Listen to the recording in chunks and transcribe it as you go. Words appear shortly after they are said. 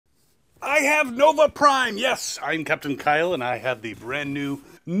I have Nova Prime. Yes, I'm Captain Kyle, and I have the brand new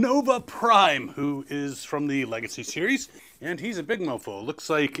Nova Prime, who is from the Legacy series, and he's a big mofo. Looks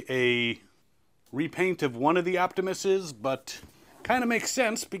like a repaint of one of the Optimuses, but kind of makes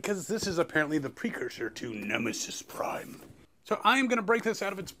sense because this is apparently the precursor to Nemesis Prime. So I'm going to break this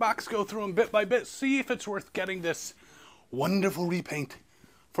out of its box, go through them bit by bit, see if it's worth getting this wonderful repaint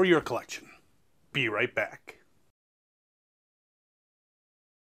for your collection. Be right back.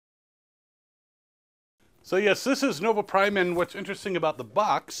 So yes, this is Nova Prime, and what's interesting about the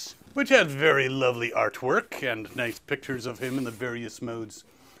box, which had very lovely artwork and nice pictures of him in the various modes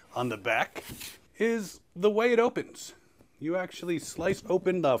on the back, is the way it opens. You actually slice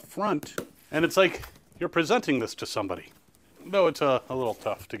open the front, and it's like you're presenting this to somebody. Though it's a little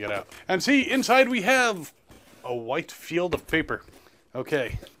tough to get out. And see, inside we have a white field of paper.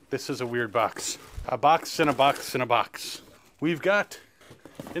 Okay, this is a weird box. A box in a box in a box. We've got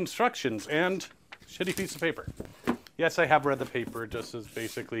instructions and shitty piece of paper. Yes, I have read the paper, just as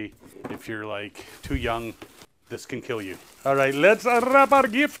basically, if you're like too young, this can kill you. All right, let's unwrap our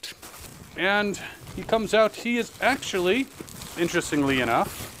gift. And he comes out, he is actually, interestingly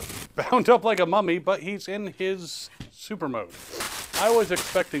enough, bound up like a mummy, but he's in his super mode. I was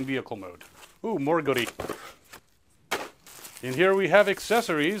expecting vehicle mode. Ooh, more goodie. And here we have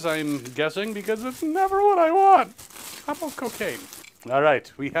accessories, I'm guessing, because it's never what I want. How about cocaine? All right,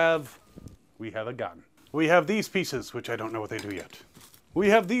 we have a gun. We have these pieces, which I don't know what they do yet. We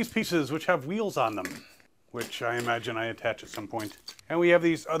have these pieces, which have wheels on them, which I imagine I attach at some point. And we have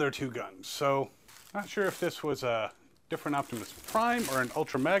these other two guns. So, not sure if this was a different Optimus Prime or an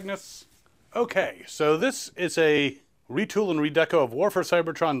Ultra Magnus. Okay, so this is a retool and redeco of War for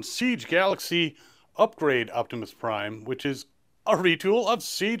Cybertron Siege Galaxy Upgrade Optimus Prime, which is a retool of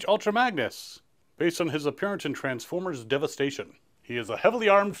Siege Ultra Magnus, based on his appearance in Transformers Devastation. He is a heavily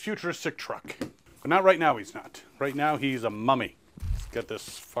armed futuristic truck. But not right now, he's not. Right now, he's a mummy. Let's get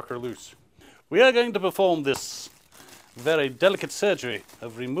this fucker loose. We are going to perform this very delicate surgery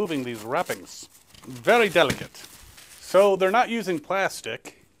of removing these wrappings. Very delicate. So they're not using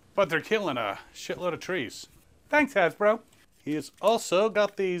plastic, but they're killing a shitload of trees. Thanks, Hasbro. He has also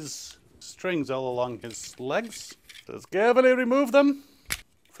got these strings all along his legs. Let's carefully remove them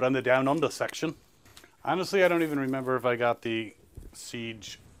from the down under section. Honestly, I don't even remember if I got the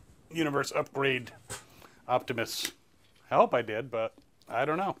Siege Universe Upgrade Optimus. I hope I did, but I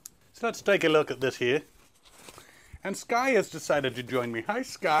don't know. So let's take a look at this here. And Sky has decided to join me. Hi,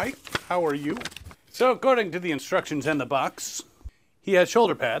 Sky. How are you? So, according to the instructions in the box, he has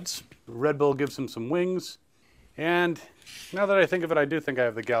shoulder pads. Red Bull gives him some wings. And now that I think of it, I do think I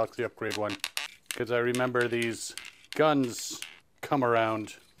have the Galaxy Upgrade one. Because I remember these guns come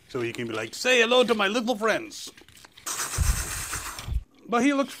around so he can be like, say hello to my little friends. But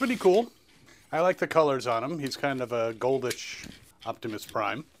he looks pretty cool. I like the colors on him. He's kind of a goldish Optimus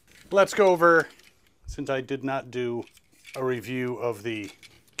Prime. Let's go over, since I did not do a review of the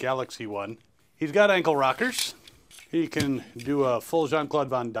Galaxy one. He's got ankle rockers. He can do a full Jean-Claude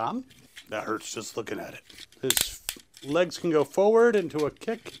Van Damme. That hurts just looking at it. His legs can go forward into a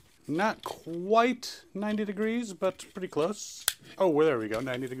kick. Not quite 90 degrees, but pretty close. Oh, well, there we go,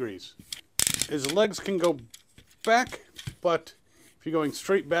 90 degrees. His legs can go back, but if you're going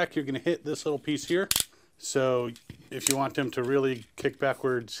straight back, you're going to hit this little piece here. So if you want him to really kick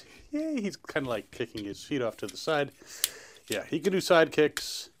backwards, yeah, he's kind of like kicking his feet off to the side. Yeah, he can do side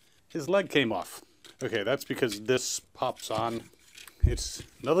kicks. His leg came off. Okay, that's because this pops on. It's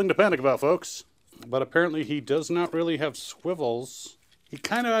nothing to panic about, folks. But apparently he does not really have swivels. He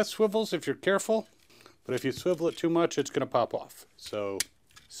kind of has swivels if you're careful, but if you swivel it too much, it's going to pop off. So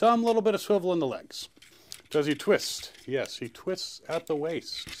some little bit of swivel in the legs. Does he twist? Yes, he twists at the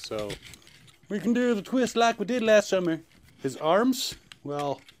waist. So we can do the twist like we did last summer. His arms,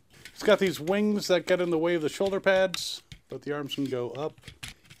 well, he's got these wings that get in the way of the shoulder pads, but the arms can go up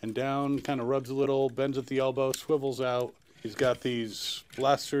and down, kind of rubs a little, bends at the elbow, swivels out. He's got these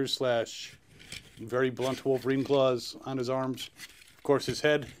blasters slash very blunt Wolverine claws on his arms. Of course, his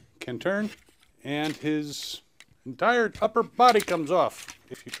head can turn, and his entire upper body comes off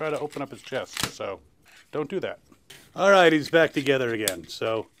if you try to open up his chest, so don't do that. All right, he's back together again.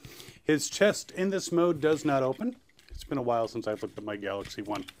 So his chest in this mode does not open. It's been a while since I've looked at my Galaxy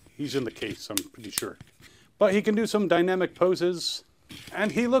one. He's in the case, I'm pretty sure. But he can do some dynamic poses,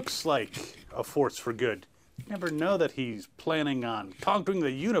 and he looks like a force for good. You never know that he's planning on conquering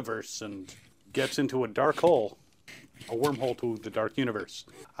the universe and gets into a dark hole. A wormhole to the dark universe.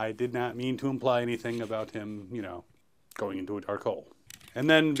 I did not mean to imply anything about him, you know, going into a dark hole. And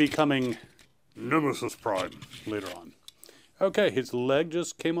then becoming Nemesis Prime later on. Okay, his leg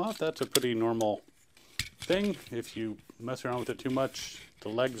just came off. That's a pretty normal thing. If you mess around with it too much, the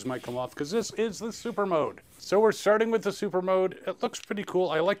legs might come off, because this is the super mode. So we're starting with the super mode. It looks pretty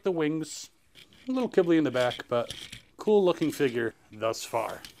cool. I like the wings. A little kibbly in the back, but cool looking figure thus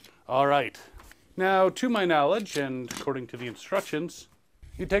far. All right. Now, to my knowledge, and according to the instructions,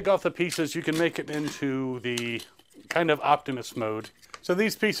 you take off the pieces, you can make it into the kind of Optimus mode. So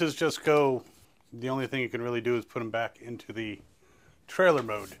these pieces just go, the only thing you can really do is put them back into the trailer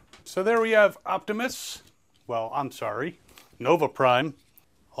mode. So there we have Optimus, well, I'm sorry, Nova Prime,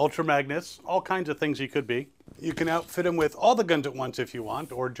 Ultra Magnus, all kinds of things he could be. You can outfit him with all the guns at once if you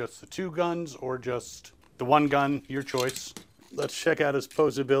want, or just the 2 guns, or just the 1 gun, your choice. Let's check out his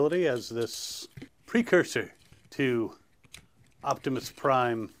posability as this precursor to Optimus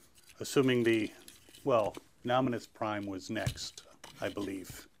Prime, assuming the, well, Nemesis Prime was next, I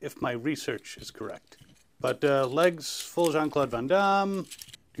believe, if my research is correct. But legs, full Jean-Claude Van Damme,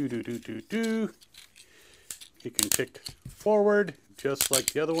 do. He can kick forward, just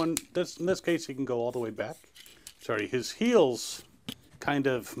like the other one. In this case, he can go all the way back. Sorry, his heels kind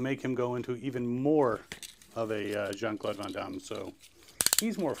of make him go into even more of a Jean-Claude Van Damme, so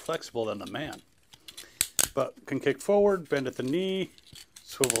he's more flexible than the man. But can kick forward, bend at the knee,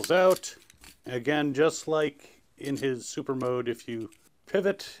 swivels out. Again, just like in his super mode, if you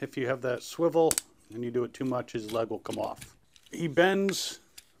pivot, if you have that swivel and you do it too much, his leg will come off. He bends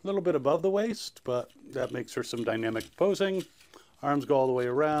a little bit above the waist, but that makes for some dynamic posing. Arms go all the way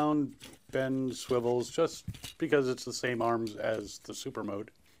around, bends, swivels, just because it's the same arms as the super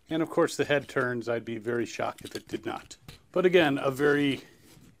mode. And of course the head turns. I'd be very shocked if it did not. But again, a very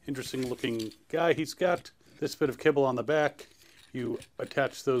interesting looking guy. He's got this bit of kibble on the back. You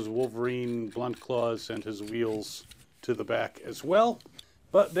attach those Wolverine blunt claws and his wheels to the back as well.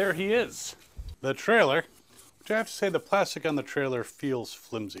 But there he is. The trailer, which I have to say the plastic on the trailer feels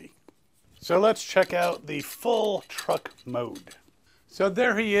flimsy. So let's check out the full truck mode. So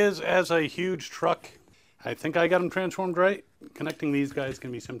there he is as a huge truck. I think I got him transformed right. Connecting these guys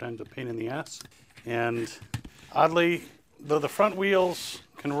can be sometimes a pain in the ass. And oddly, though the front wheels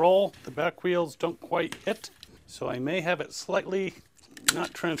can roll, the back wheels don't quite hit. So I may have it slightly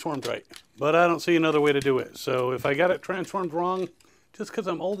not transformed right. But I don't see another way to do it. So if I got it transformed wrong, just because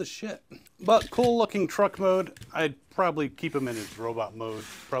I'm old as shit. But cool looking truck mode. I'd probably keep him in his robot mode.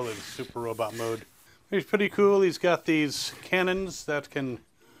 Probably the super robot mode. He's pretty cool. He's got these cannons that can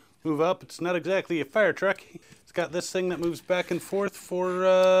move up. It's not exactly a fire truck. It's got this thing that moves back and forth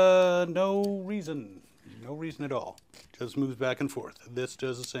for no reason. No reason at all. Just moves back and forth. This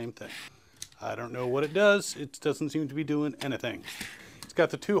does the same thing. I don't know what it does. It doesn't seem to be doing anything. It's got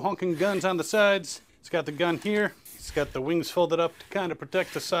the 2 honking guns on the sides. It's got the gun here. It's got the wings folded up to kind of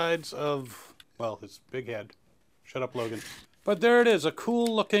protect the sides of, well, his big head. Shut up, Logan. But there it is, a cool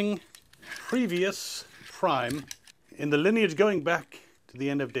looking previous Prime in the lineage going back to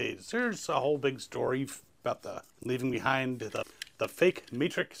the end of days. There's a whole big story about the leaving behind the fake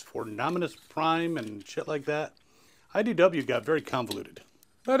matrix for Nemesis Prime and shit like that. IDW got very convoluted.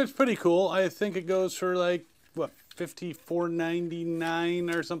 But it's pretty cool. I think it goes for like, what,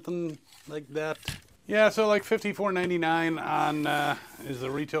 $54.99 or something like that. Yeah, so like $54.99 on is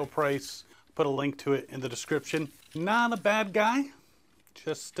the retail price. Put a link to it in the description. Not a bad guy.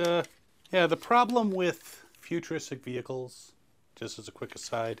 Just, yeah, the problem with futuristic vehicles, just as a quick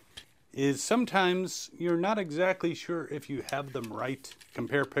aside, is sometimes you're not exactly sure if you have them right.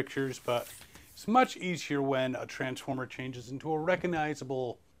 Compare pictures, but it's much easier when a transformer changes into a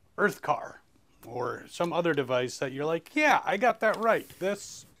recognizable Earth car or some other device that you're like, yeah, I got that right.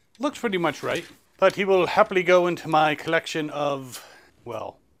 This looks pretty much right. But he will happily go into my collection of,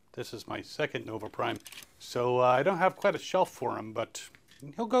 well, this is my second Nova Prime. So I don't have quite a shelf for him, but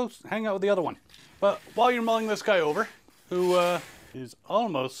he'll go hang out with the other one. But while you're mulling this guy over, who is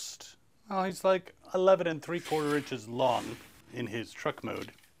almost, well, he's like 11 3/4 inches long in his truck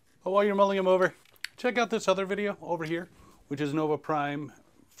mode. But while you're mulling him over, check out this other video over here, which is Nova Prime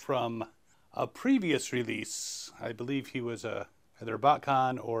from a previous release. I believe he was either a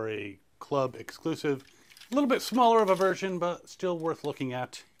BotCon or a club exclusive. A little bit smaller of a version, but still worth looking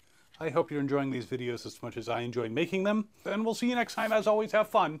at. I hope you're enjoying these videos as much as I enjoy making them. And we'll see you next time. As always, have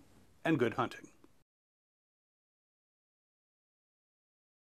fun and good hunting.